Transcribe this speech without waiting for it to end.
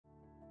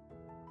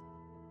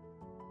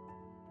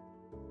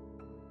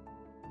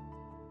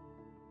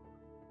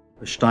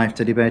The Steiff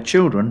Teddy Bear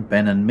children,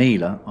 Ben and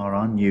Mila, are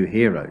our new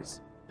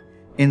heroes.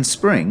 In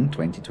spring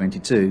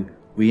 2022,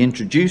 we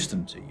introduced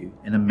them to you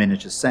in a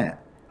miniature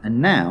set, and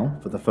now,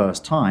 for the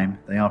first time,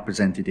 they are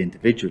presented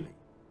individually.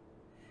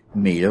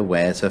 Mila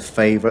wears her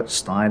favourite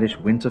stylish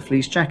winter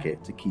fleece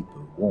jacket to keep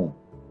her warm.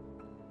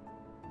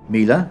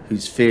 Mila,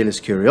 whose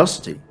fearless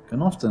curiosity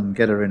can often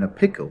get her in a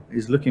pickle,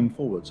 is looking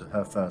forward to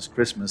her first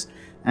Christmas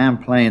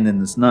and playing in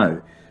the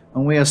snow,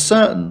 and we are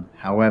certain,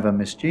 however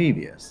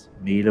mischievous,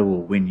 Mila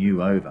will win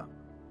you over.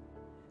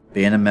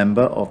 Being a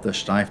member of the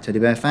Steiff Teddy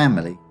Bear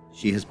family,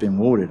 she has been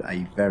awarded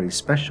a very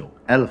special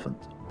elephant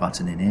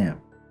button-in ear.